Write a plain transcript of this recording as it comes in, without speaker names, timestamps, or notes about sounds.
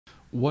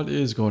What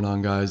is going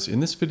on, guys?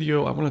 In this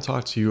video, I want to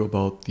talk to you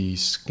about the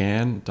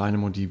Scan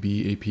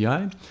DynamoDB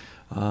API.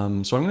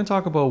 So I'm going to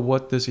talk about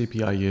what this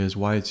API is,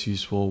 why it's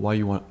useful, why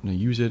you want to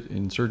use it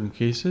in certain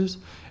cases,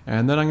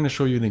 and then I'm going to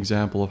show you an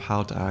example of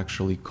how to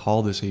actually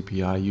call this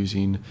API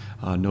using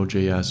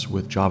NodeJS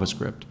with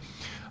JavaScript.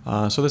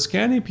 So the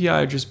Scan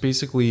API just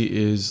basically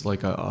is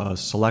like a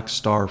select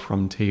star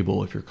from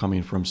table if you're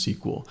coming from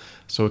SQL.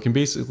 So it can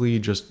basically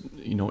just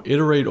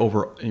iterate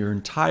over your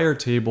entire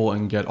table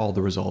and get all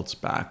the results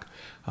back.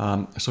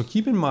 So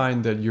keep in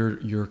mind that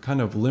you're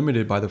kind of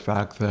limited by the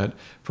fact that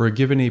for a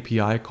given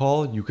API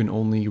call, you can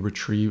only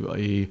retrieve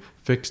a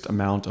fixed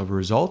amount of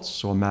results,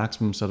 so a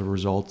maximum set of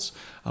results,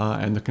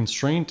 and the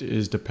constraint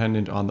is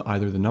dependent on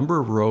either the number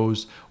of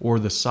rows or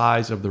the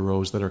size of the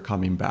rows that are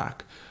coming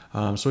back.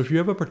 So if you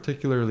have a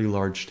particularly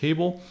large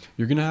table,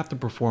 you're going to have to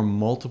perform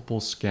multiple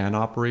scan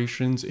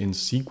operations in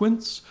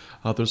sequence.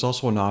 There's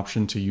also an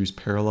option to use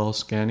parallel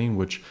scanning,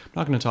 which I'm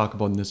not going to talk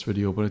about in this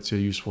video, but it's a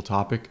useful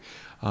topic.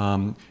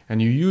 And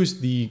you use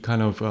the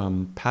kind of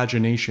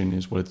pagination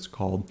is what it's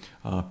called,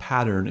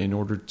 pattern in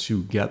order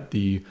to get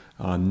the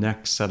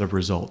next set of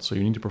results. So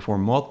you need to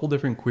perform multiple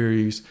different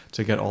queries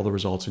to get all the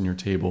results in your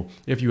table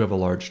if you have a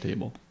large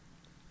table.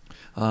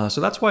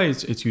 So that's why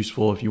it's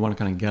useful if you want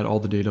to kind of get all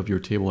the data of your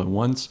table at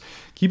once.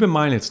 Keep in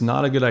mind, it's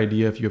not a good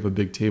idea if you have a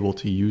big table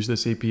to use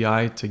this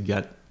API to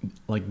get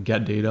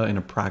data in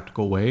a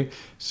practical way,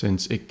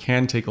 since it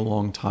can take a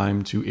long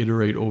time to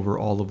iterate over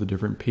all of the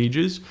different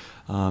pages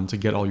to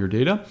get all your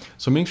data.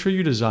 So make sure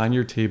you design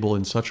your table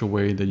in such a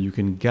way that you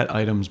can get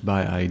items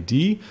by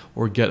ID,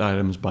 or get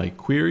items by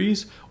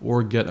queries,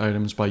 or get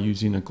items by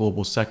using a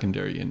global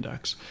secondary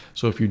index.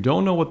 So if you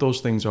don't know what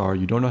those things are,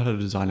 you don't know how to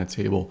design a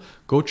table,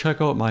 go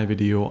check out my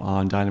video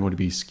on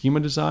DynamoDB schema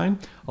design.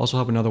 I also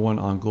have another one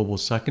on global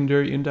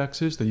secondary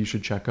indexes that you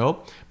should check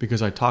out,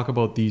 because I talk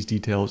about these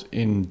details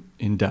in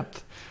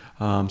depth.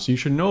 So you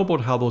should know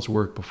about how those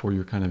work before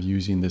you're kind of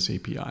using this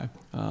API.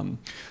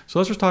 So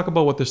let's just talk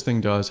about what this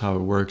thing does, how it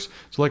works.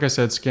 So like I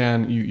said,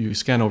 you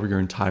scan over your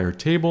entire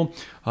table.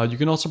 You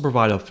can also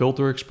provide a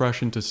filter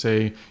expression to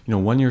say,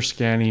 when you're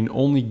scanning,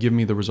 only give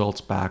me the results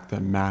back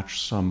that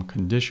match some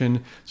condition.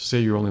 So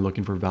say you're only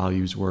looking for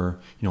values where,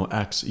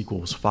 x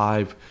equals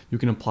 5. You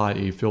can apply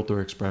a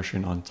filter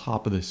expression on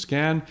top of the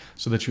scan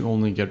so that you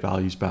only get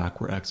values back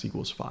where x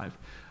equals 5.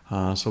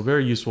 So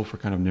very useful for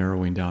kind of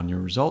narrowing down your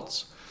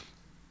results.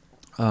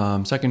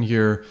 Second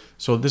here,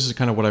 so this is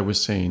kind of what I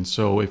was saying.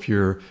 So if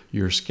your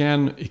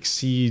scan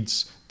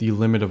exceeds the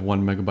limit of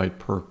 1 megabyte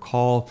per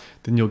call,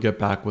 then you'll get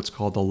back what's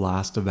called the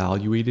last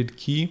evaluated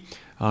key,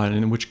 and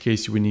in which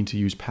case you would need to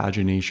use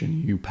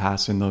pagination. You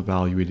pass in the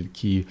evaluated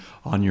key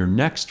on your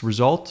next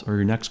result, or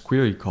your next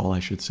query call, I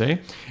should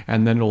say,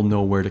 and then it'll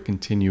know where to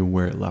continue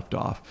where it left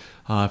off.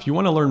 If you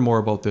want to learn more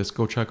about this,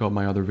 go check out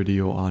my other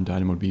video on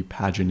DynamoDB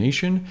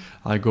pagination.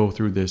 I go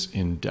through this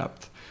in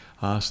depth.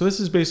 So this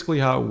is basically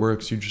how it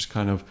works. You just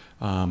kind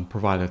of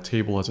provide a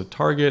table as a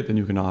target, then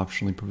you can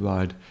optionally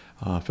provide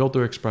a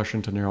filter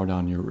expression to narrow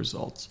down your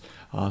results.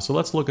 So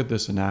let's look at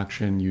this in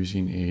action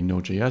using a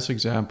Node.js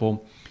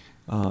example.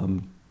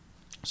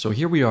 So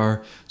here we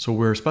are. So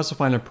we're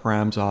specifying a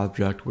params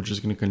object, which is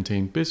going to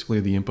contain basically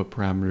the input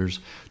parameters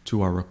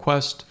to our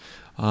request.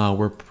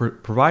 We're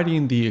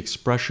providing the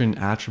expression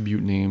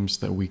attribute names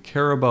that we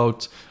care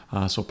about.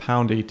 So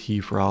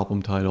 £AT for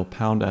album title,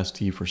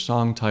 £ST for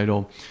song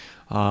title.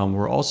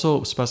 We're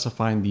also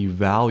specifying the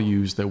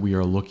values that we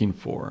are looking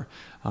for.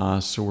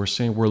 So we're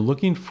saying we're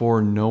looking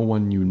for no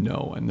one you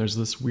know. And there's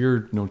this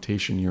weird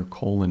notation here,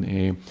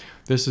 :A.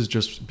 This is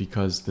just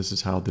because this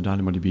is how the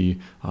DynamoDB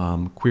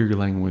query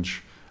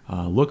language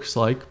looks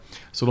like.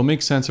 So it'll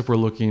make sense if we're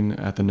looking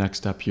at the next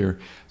step here.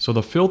 So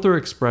the filter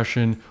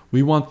expression,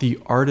 we want the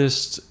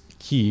artist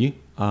key,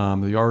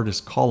 the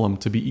artist column,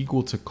 to be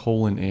equal to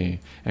 :A.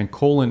 And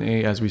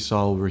 :A, as we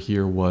saw over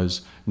here,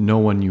 was no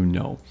one you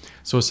know.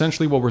 So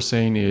essentially what we're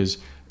saying is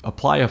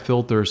apply a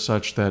filter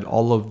such that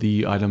all of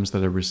the items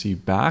that I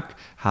received back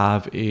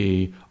have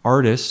a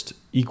artist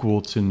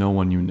equal to no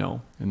one you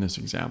know in this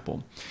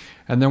example.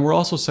 And then we're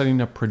also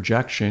setting a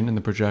projection, and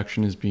the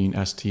projection is being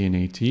ST and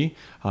AT,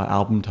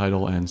 album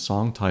title and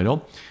song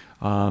title.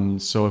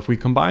 So if we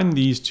combine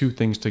these two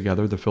things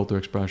together, the filter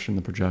expression,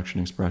 the projection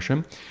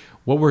expression,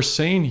 what we're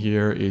saying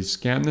here is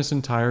scan this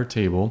entire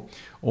table,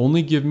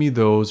 only give me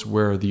those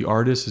where the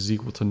artist is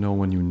equal to no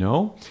one you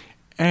know,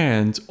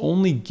 and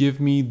only give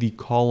me the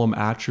column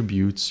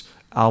attributes,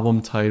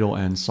 album title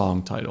and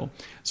song title.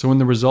 So in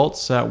the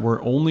results set,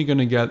 we're only going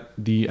to get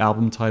the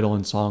album title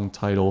and song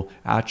title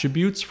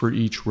attributes for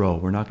each row.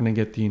 We're not going to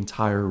get the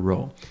entire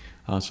row.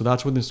 So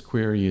that's what this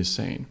query is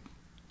saying.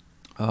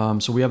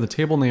 So we have the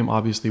table name,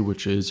 obviously,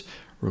 which is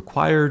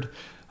required.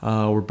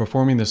 We're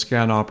performing the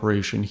scan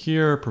operation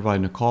here,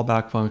 providing a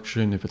callback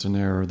function. If it's an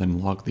error, then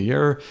log the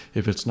error.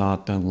 If it's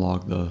not, then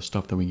log the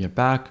stuff that we get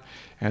back.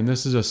 And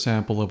this is a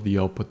sample of the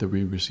output that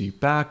we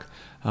receive back.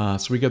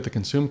 So we get the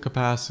consumed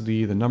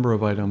capacity, the number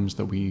of items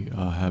that we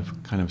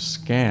have kind of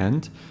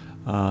scanned,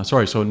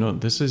 So no,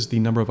 this is the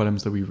number of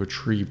items that we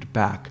retrieved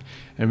back.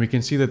 And we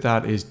can see that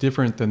that is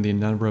different than the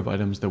number of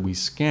items that we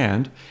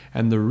scanned.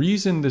 And the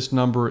reason this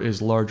number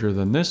is larger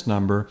than this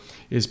number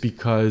is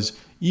because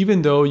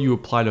even though you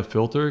applied a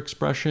filter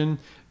expression,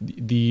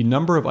 the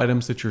number of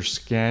items that you're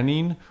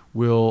scanning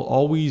will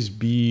always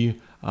be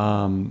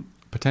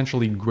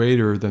potentially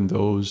greater than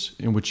those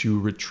in which you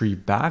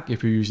retrieve back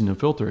if you're using a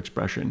filter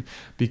expression,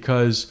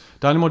 because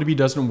DynamoDB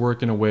doesn't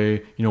work in a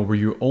way, where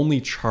you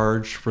only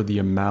charge for the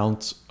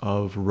amount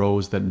of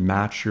rows that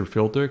match your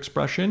filter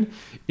expression.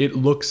 It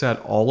looks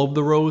at all of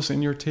the rows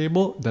in your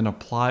table, then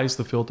applies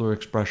the filter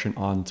expression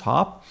on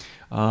top,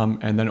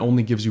 and then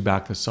only gives you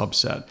back the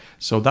subset.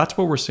 So that's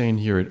what we're saying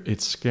here.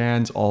 It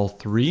scans all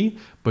three,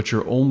 but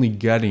you're only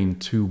getting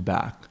two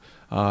back.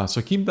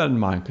 So keep that in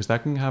mind, because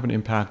that can have an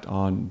impact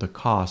on the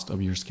cost of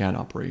your scan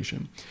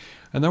operation.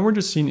 And then we're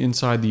just seeing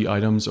inside the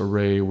items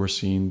array, we're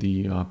seeing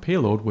the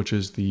payload, which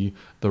is the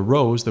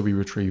rows that we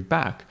retrieve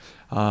back.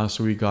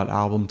 So we got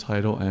album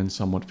title and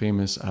Somewhat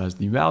Famous as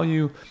the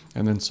value,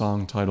 and then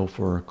song title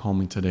for Call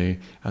Me Today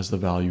as the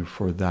value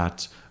for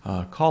that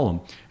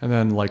column. And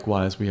then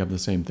likewise, we have the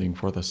same thing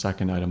for the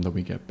second item that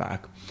we get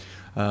back.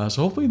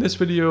 So hopefully this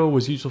video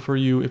was useful for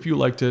you. If you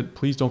liked it,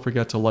 please don't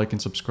forget to like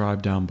and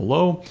subscribe down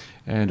below,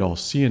 and I'll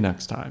see you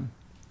next time.